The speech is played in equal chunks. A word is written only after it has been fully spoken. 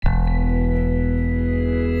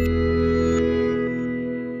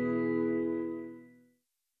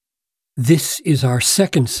This is our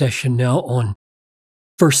second session now on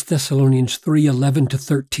 1 Thessalonians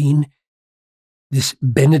 3:11-13. This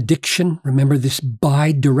benediction, remember this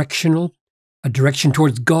bi-directional, a direction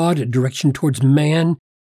towards God, a direction towards man,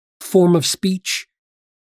 form of speech.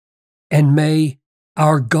 And may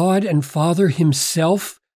our God and Father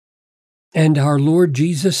himself and our Lord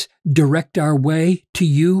Jesus direct our way to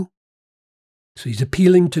you. So he's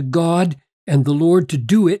appealing to God and the Lord to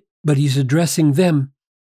do it, but he's addressing them.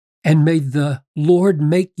 And may the Lord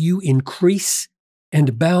make you increase and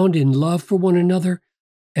abound in love for one another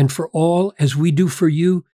and for all as we do for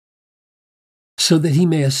you, so that he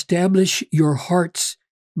may establish your hearts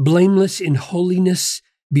blameless in holiness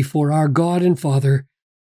before our God and Father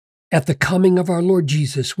at the coming of our Lord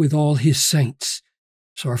Jesus with all his saints.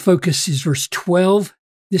 So our focus is verse 12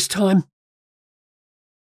 this time.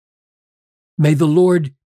 May the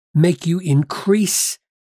Lord make you increase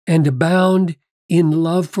and abound in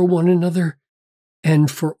love for one another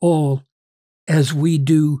and for all as we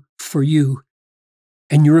do for you.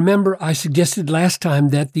 And you remember I suggested last time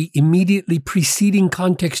that the immediately preceding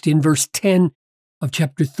context in verse 10 of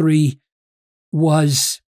chapter 3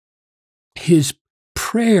 was his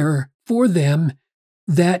prayer for them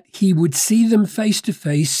that he would see them face to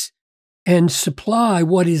face and supply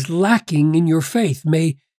what is lacking in your faith.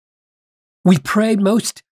 May we pray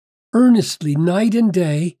most earnestly night and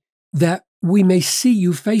day that we may see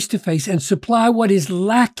you face to face and supply what is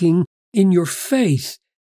lacking in your faith.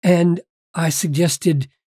 And I suggested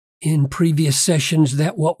in previous sessions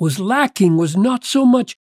that what was lacking was not so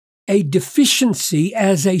much a deficiency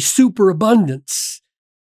as a superabundance,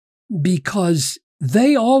 because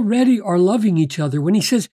they already are loving each other. When he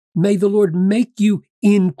says, may the Lord make you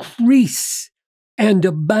increase and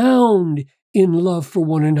abound in love for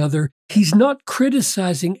one another, he's not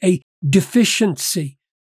criticizing a deficiency.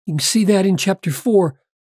 You can see that in chapter 4.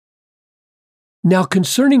 Now,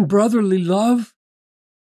 concerning brotherly love,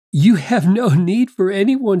 you have no need for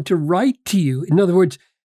anyone to write to you. In other words,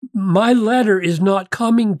 my letter is not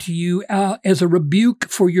coming to you as a rebuke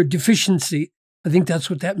for your deficiency. I think that's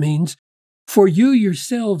what that means. For you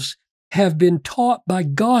yourselves have been taught by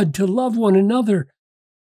God to love one another,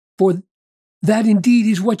 for that indeed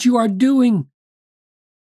is what you are doing.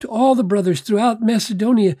 To all the brothers throughout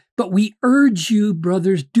Macedonia, but we urge you,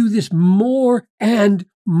 brothers, do this more and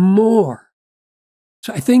more.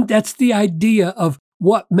 So I think that's the idea of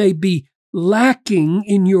what may be lacking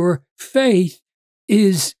in your faith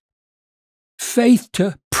is faith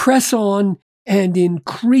to press on and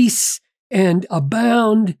increase and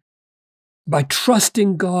abound by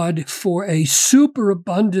trusting God for a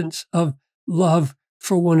superabundance of love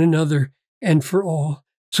for one another and for all.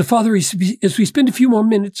 So, Father, as we spend a few more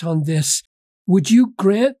minutes on this, would you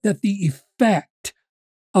grant that the effect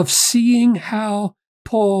of seeing how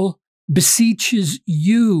Paul beseeches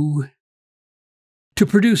you to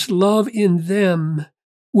produce love in them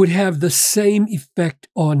would have the same effect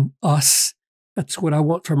on us? That's what I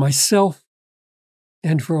want for myself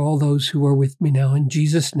and for all those who are with me now. In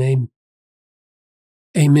Jesus' name,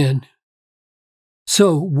 amen.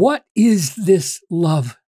 So, what is this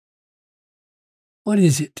love? What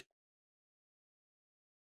is it?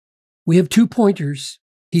 We have 2 pointers.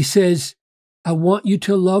 He says, I want you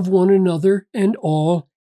to love one another and all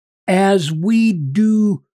as we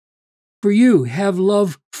do for you, have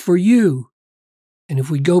love for you. And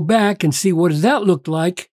if we go back and see what does that look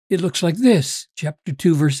like, it looks like this. Chapter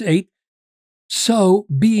 2, verse 8. So,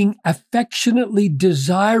 being affectionately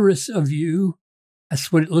desirous of you,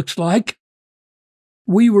 that's what it looks like,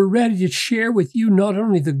 we were ready to share with you not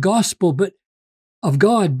only the gospel of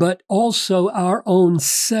God, but also our own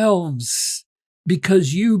selves,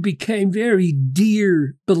 because you became very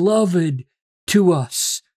dear, beloved to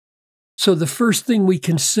us. So the first thing we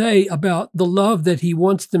can say about the love that he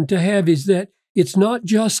wants them to have is that it's not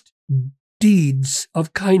just deeds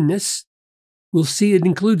of kindness. We'll see it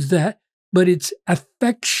includes that, but it's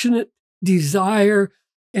affectionate desire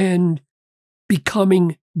and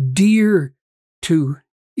becoming dear to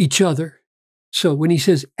each other. So when he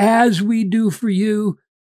says, as we do for you,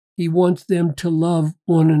 he wants them to love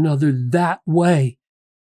one another that way.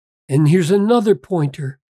 And here's another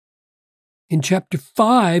pointer. In chapter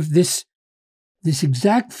 5, this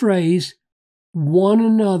exact phrase, one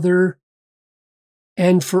another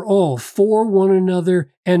and for all, for one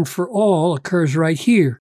another and for all, occurs right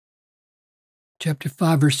here. Chapter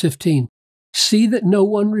 5, verse 15. See that no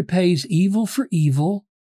one repays evil for evil,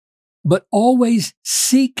 but always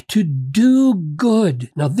seek to do good.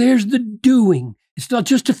 Now there's the doing. It's not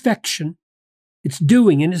just affection. It's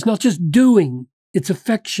doing. And it's not just doing. It's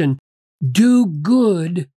affection. Do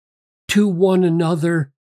good to one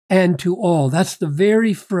another and to all. That's the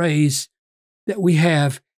very phrase that we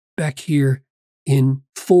have back here in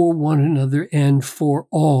for one another and for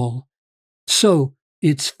all. So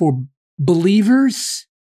it's for believers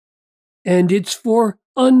and it's for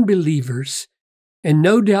unbelievers. And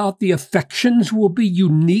no doubt the affections will be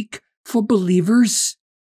unique for believers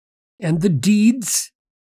and the deeds,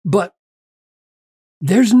 but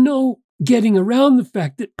there's no getting around the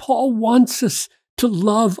fact that Paul wants us to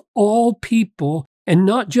love all people, and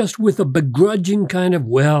not just with a begrudging kind of,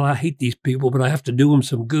 well, I hate these people, but I have to do them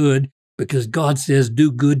some good because God says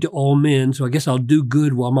do good to all men, so I guess I'll do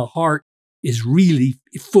good while my heart is really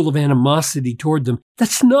full of animosity toward them.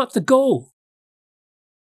 That's not the goal.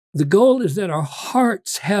 The goal is that our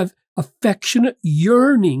hearts have affectionate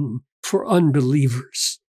yearning for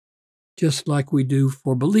unbelievers, just like we do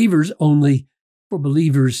for believers, only for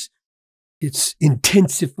believers it's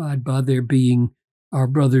intensified by their being our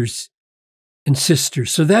brothers and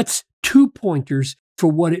sisters. So that's 2 pointers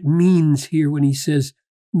for what it means here when he says,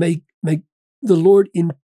 make the Lord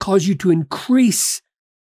cause you to increase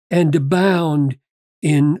and abound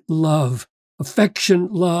in love, affection,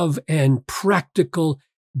 love, and practical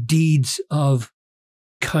deeds of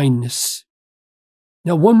kindness.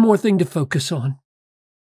 Now, one more thing to focus on.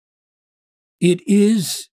 It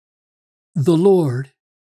is the Lord,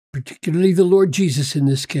 particularly the Lord Jesus in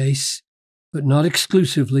this case, but not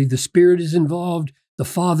exclusively. The Spirit is involved, the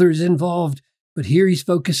Father is involved, but here he's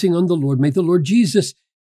focusing on the Lord. May the Lord Jesus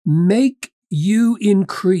make you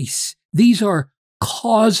increase. These are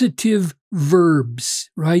causative verbs,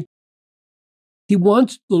 right? He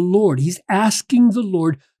wants the Lord, he's asking the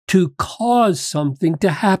Lord to cause something to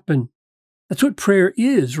happen. That's what prayer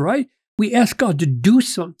is, right? We ask God to do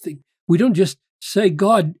something. We don't just say,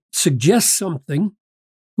 God, suggest something.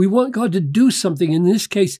 We want God to do something. In this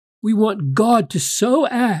case, we want God to so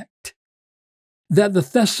act that the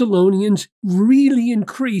Thessalonians really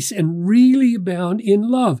increase and really abound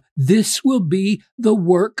in love. This will be the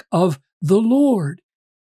work of the Lord.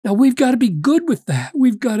 Now, we've got to be good with that.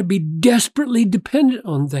 We've got to be desperately dependent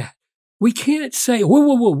on that. We can't say,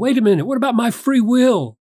 whoa, wait a minute. What about my free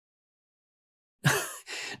will?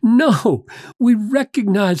 No, we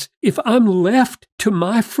recognize if I'm left to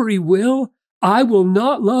my free will, I will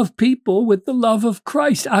not love people with the love of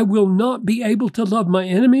Christ. I will not be able to love my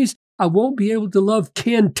enemies. I won't be able to love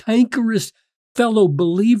cantankerous fellow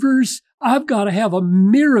believers. I've got to have a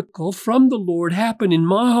miracle from the Lord happen in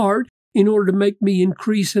my heart in order to make me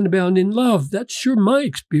increase and abound in love. That's sure my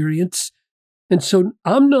experience. And so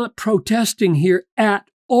I'm not protesting here at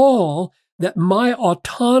all that my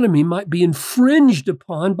autonomy might be infringed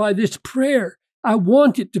upon by this prayer. I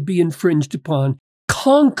want it to be infringed upon.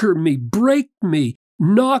 Conquer me, break me,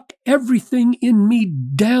 knock everything in me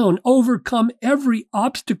down, overcome every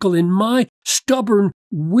obstacle in my stubborn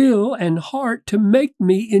will and heart to make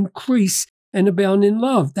me increase and abound in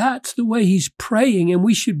love. That's the way he's praying, and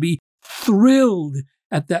we should be thrilled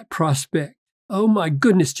at that prospect. Oh my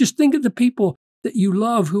goodness, just think of the people that you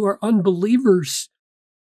love who are unbelievers.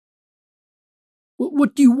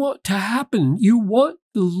 What do you want to happen? You want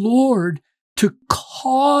the Lord to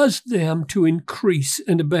cause them to increase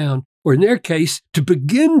and abound, or in their case, to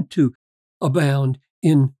begin to abound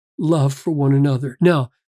in love for one another.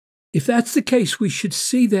 Now, if that's the case, we should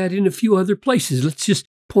see that in a few other places. Let's just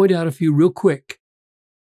point out a few real quick.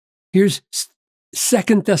 Here's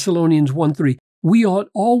 2 Thessalonians 1:3. We ought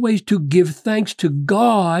always to give thanks to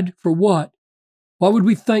God for what? Why would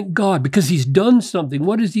we thank God? Because he's done something.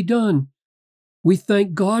 What has he done? We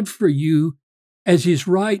thank God for you as is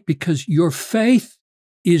right, because your faith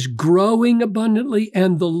is growing abundantly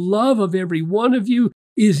and the love of every one of you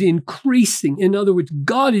is increasing. In other words,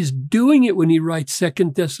 God is doing it when he writes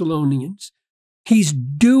 2 Thessalonians. He's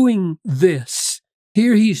doing this.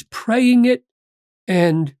 Here he's praying it,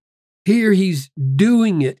 and here he's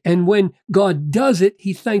doing it. And when God does it,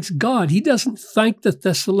 he thanks God. He doesn't thank the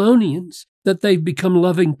Thessalonians that they've become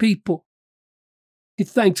loving people. He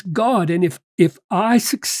thanks God. And if I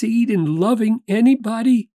succeed in loving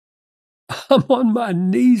anybody, I'm on my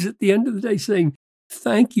knees at the end of the day saying,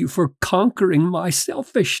 thank you for conquering my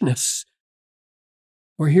selfishness.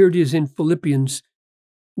 Or here it is in Philippians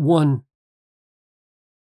 1.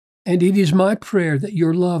 And it is my prayer that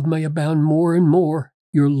your love may abound more and more.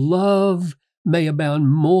 Your love may abound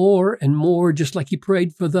more and more, just like he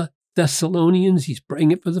prayed for the Thessalonians. He's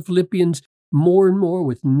praying it for the Philippians, more and more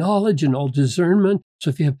with knowledge and all discernment. So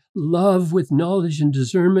if you have love with knowledge and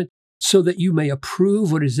discernment, so that you may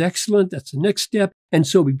approve what is excellent, that's the next step. And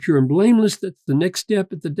so be pure and blameless, that's the next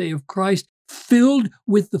step at the day of Christ, filled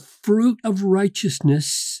with the fruit of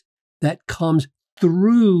righteousness that comes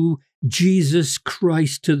through Jesus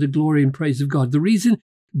Christ to the glory and praise of God. The reason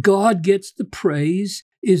God gets the praise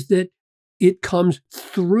is that it comes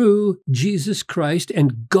through Jesus Christ,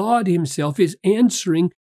 and God himself is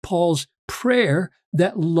answering Paul's prayer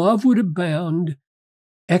that love would abound,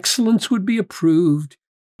 excellence would be approved,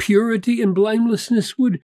 purity and blamelessness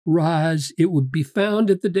would rise. It would be found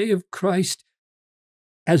at the day of Christ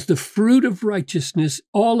as the fruit of righteousness,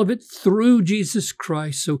 all of it through Jesus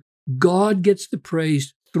Christ. So God gets the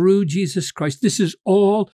praise through Jesus Christ. This is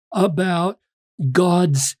all about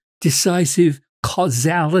God's decisive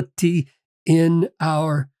causality in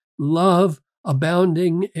our love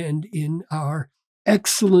abounding and in our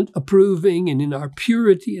excellent approving and in our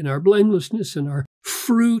purity and our blamelessness and our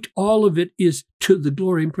fruit. All of it is to the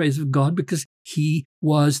glory and praise of God because he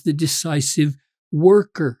was the decisive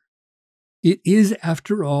worker. It is,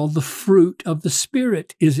 after all, the fruit of the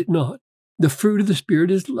Spirit, is it not? The fruit of the Spirit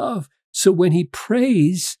is love. So when he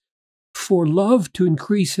prays for love to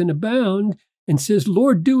increase and abound and says,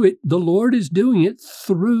 Lord, do it, the Lord is doing it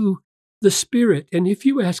through the Spirit. And if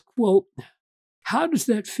you ask, well, how does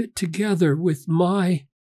that fit together with my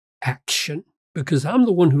action? Because I'm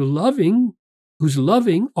the one who's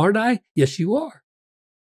loving, aren't I? Yes, you are.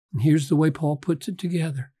 And here's the way Paul puts it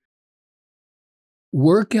together.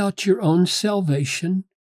 Work out your own salvation.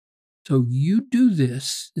 So you do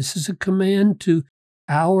this. This is a command to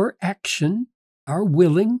our action, our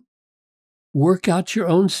willing. Work out your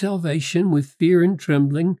own salvation with fear and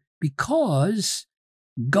trembling, because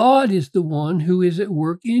God is the one who is at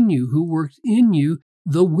work in you, who works in you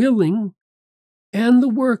the willing and the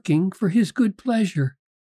working for his good pleasure.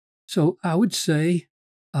 So I would say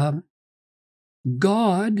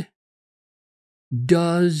God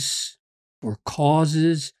does or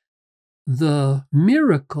causes the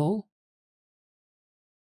miracle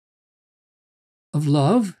of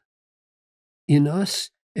love in us,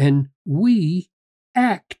 and we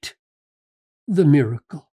act the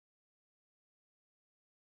miracle.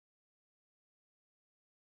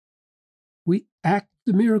 We act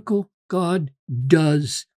the miracle. God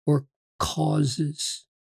does or causes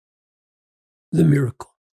the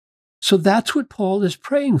miracle. So that's what Paul is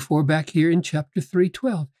praying for back here in chapter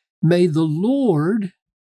 3:12. May the Lord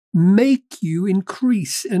make you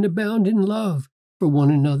increase and abound in love for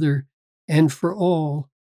one another and for all,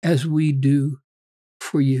 as we do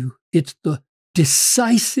for you. It's the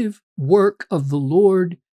decisive work of the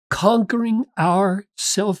Lord conquering our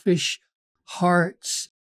selfish hearts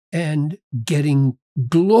and getting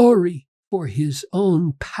glory for his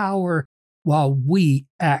own power while we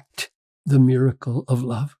act the miracle of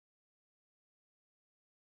love.